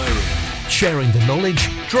Racing Diary, sharing the knowledge,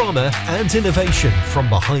 drama and innovation from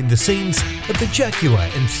behind the scenes of the Jaguar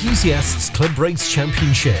Enthusiasts Club Race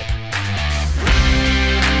Championship.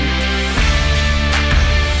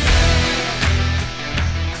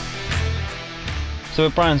 So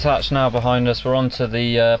with Brands Hatch now behind us, we're on to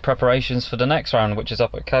the preparations for the next round, which is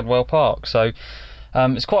up at Cadwell Park. So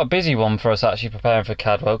it's quite a busy one for us actually preparing for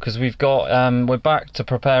Cadwell, because we've got we're back to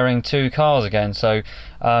preparing 2 cars again. So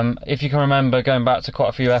if you can remember, going back to quite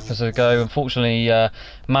a few episodes ago, unfortunately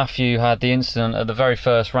Matthew had the incident at the very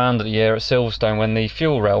first round of the year at Silverstone when the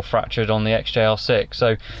fuel rail fractured on the XJR6.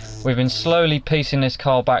 So we've been slowly piecing this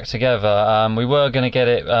car back together. We were going to get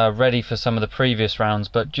it ready for some of the previous rounds,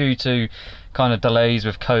 but due to kind of delays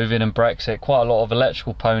with COVID and Brexit, quite a lot of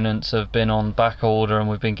electrical components have been on back order and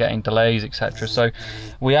we've been getting delays, etc. So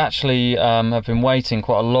we actually have been waiting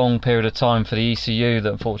quite a long period of time for the ECU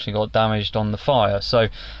that unfortunately got damaged on the fire. So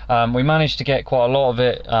we managed to get quite a lot of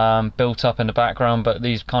it built up in the background, but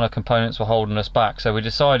these kind of components were holding us back. So we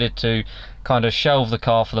decided to kind of shelve the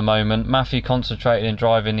car for the moment. Matthew concentrated in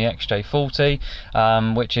driving the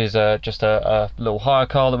XJ40, which is just a little hire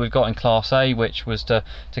car that we've got in Class A, which was to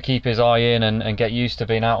keep his eye in and get used to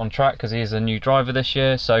being out on track, because he is a new driver this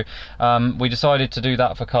year. So we decided to do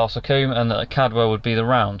that for Castle Combe, and that Cadwell would be the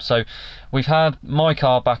round. So we've had my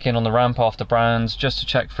car back in on the ramp after Brands just to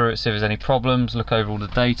check through it, see if there's any problems, look over all the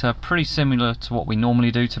data. Pretty similar to what we normally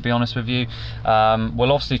do, to be honest with you.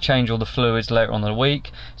 We'll obviously change all the fluids later on in the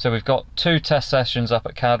week. So we've got 2 test sessions up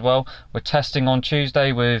at Cadwell. We're testing on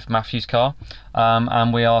Tuesday with Matthew's car,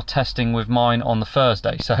 and we are testing with mine on the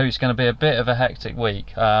Thursday. So it's going to be a bit of a hectic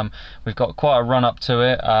week. We've got quite a run up to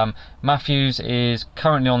it. Matthews is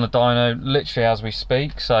currently on the dyno literally as we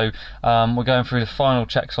speak, so we're going through the final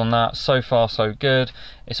checks on that. So far so good.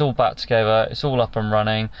 It's all back together, it's all up and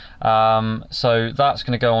running. So that's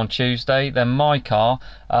going to go on Tuesday. Then my car,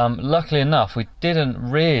 luckily enough, we didn't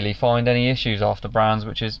really find any issues after Brands,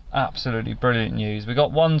 which is absolutely brilliant news. We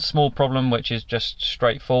got one small problem, which is just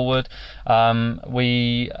straightforward. I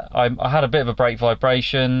had a bit of a brake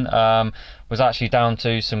vibration, was actually down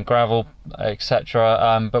to some gravel,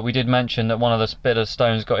 etc. But we did mention that one of the bit of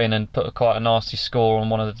stones got in and put quite a nasty score on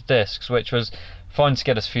one of the discs, which was fine to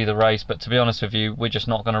get us through the race, but to be honest with you, we're just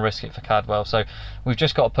not going to risk it for Cadwell. So we've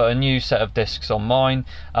just got to put a new set of discs on mine.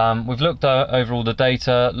 We've looked over all the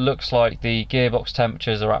data. Looks like the gearbox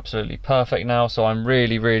temperatures are absolutely perfect now, so I'm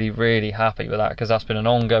really happy with that, because that's been an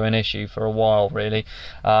ongoing issue for a while really.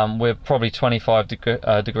 We're probably 25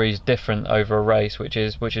 degrees different over a race, which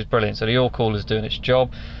is brilliant. So the oil cooler is doing its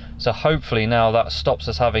job. So hopefully now that stops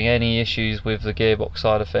us having any issues with the gearbox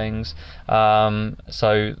side of things.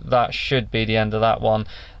 So that should be the end of that one.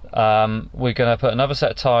 We're going to put another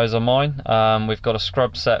set of tyres on mine. We've got a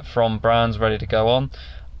scrub set from Brands ready to go on.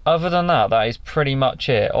 Other than that, that is pretty much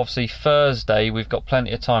it. Obviously Thursday we've got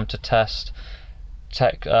plenty of time to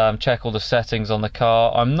check all the settings on the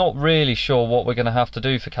car. I'm not really sure what we're going to have to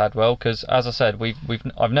do for Cadwell, because as I said,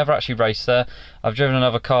 I've never actually raced there. I've driven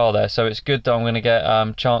another car there, so it's good that I'm going to get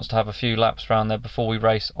a chance to have a few laps around there before we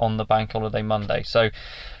race on the bank holiday Monday. So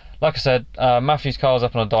like I said, Matthew's car's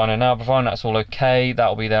up on a dyno now. Providing that's all okay,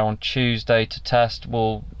 that'll be there on Tuesday to test.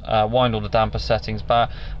 We'll wind all the damper settings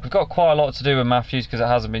back. We've got quite a lot to do with Matthew's because it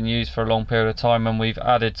hasn't been used for a long period of time, and we've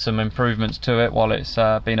added some improvements to it while it's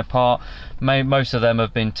been apart. Most of them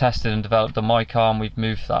have been tested and developed on my car, and we've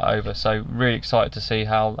moved that over. So really excited to see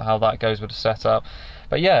how that goes with the setup.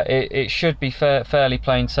 But yeah, it should be fairly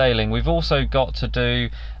plain sailing. We've also got to do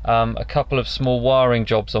a couple of small wiring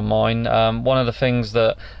jobs on mine. One of the things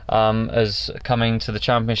that has coming to the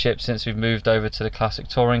championship since we've moved over to the classic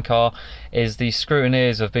touring car is the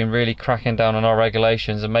scrutineers have been really cracking down on our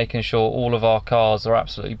regulations and making sure all of our cars are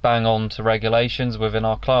absolutely bang on to regulations within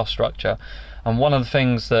our class structure. And one of the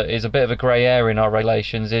things that is a bit of a grey area in our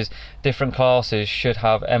regulations is different classes should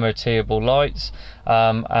have MOT-able lights,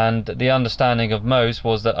 and the understanding of most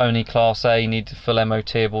was that only Class A needed full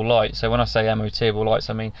MOT-able lights. So when I say MOT-able lights,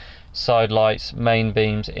 I mean side lights, main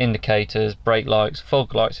beams, indicators, brake lights,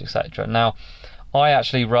 fog lights, etc. Now, I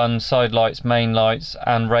actually run side lights, main lights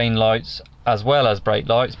and rain lights as well as brake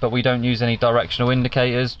lights, but we don't use any directional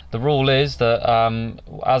indicators. The rule is that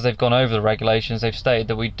as they've gone over the regulations, they've stated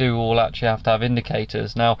that we do all actually have to have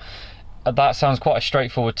indicators. Now that sounds quite a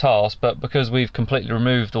straightforward task, but because we've completely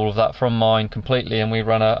removed all of that from mine completely, and we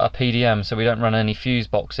run a PDM, so we don't run any fuse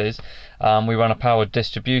boxes, we run a powered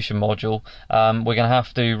distribution module, we're going to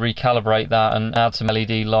have to recalibrate that and add some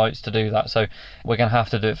LED lights to do that. So we're going to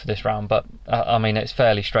have to do it for this round, but I mean it's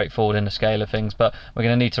fairly straightforward in the scale of things, but we're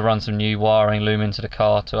going to need to run some new wiring loom into the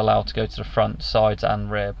car to allow it to go to the front, sides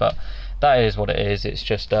and rear. But that is what it is. It's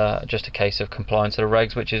just a case of compliance to the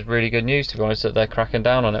regs, which is really good news, to be honest, that they're cracking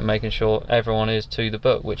down on it, making sure everyone is to the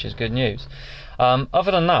book, which is good news.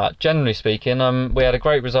 Other than that, generally speaking, we had a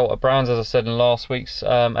great result at Brands, as I said in last week's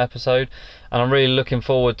episode, and I'm really looking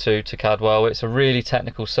forward to Cadwell. It's a really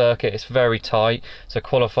technical circuit, it's very tight, so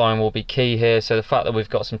qualifying will be key here, so the fact that we've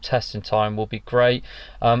got some testing time will be great,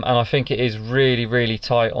 and I think it is really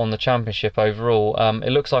tight on the championship overall. It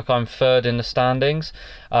looks like I'm third in the standings.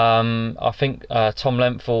 I think Tom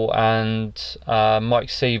Lenthal and Mike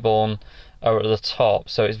Seaborn are at the top,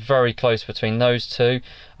 so it's very close between those two,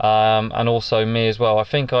 and also me as well. I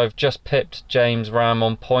think I've just pipped James Ram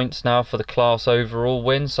on points now for the class overall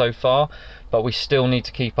win so far, but we still need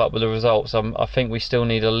to keep up with the results. I think we still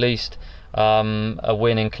need at least a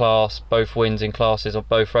win in class, both wins in classes of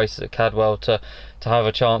both races at Cadwell to have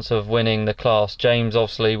a chance of winning the class. James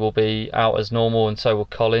obviously will be out as normal, and so will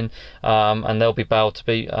Colin, and they'll be bailed to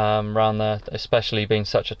beat around there, especially being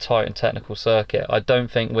such a tight and technical circuit. I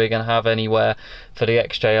don't think we're going to have anywhere for the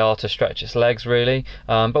XJR to stretch its legs really,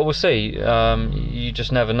 but we'll see. You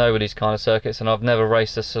just never know with these kind of circuits, and I've never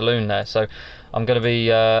raced a saloon there, so I'm going to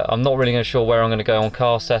be I'm not really sure where I'm going to go on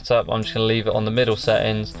car setup. I'm just going to leave it on the middle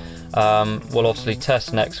settings. We'll obviously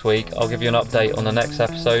test next week. I'll give you an update on the next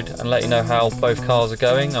episode and let you know how both cars are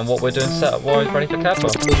going and what we're doing setup wise ready for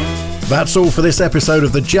Cadwell. That's all for this episode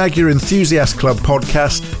of the Jaguar Enthusiasts Club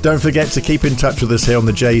Podcast. Don't forget to keep in touch with us here on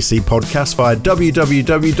the JEC Podcast via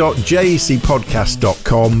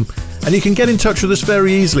www.jecpodcast.com. And you can get in touch with us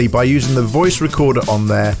very easily by using the voice recorder on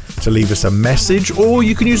there to leave us a message, or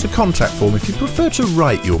you can use the contact form if you prefer to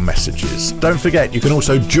write your messages. Don't forget, you can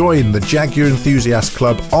also join the Jaguar Enthusiasts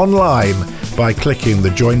Club online by clicking the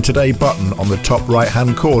Join Today button on the top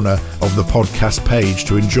right-hand corner of the podcast page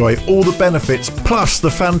to enjoy all the benefits, plus the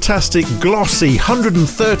fantastic glossy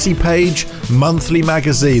 130-page monthly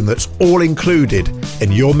magazine that's all included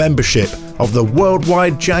in your membership of the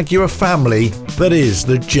worldwide Jaguar family that is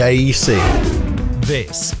the JEC.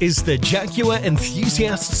 This is the Jaguar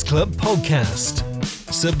Enthusiasts Club Podcast.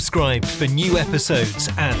 Subscribe for new episodes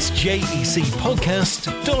at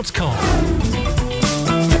jecpodcast.com.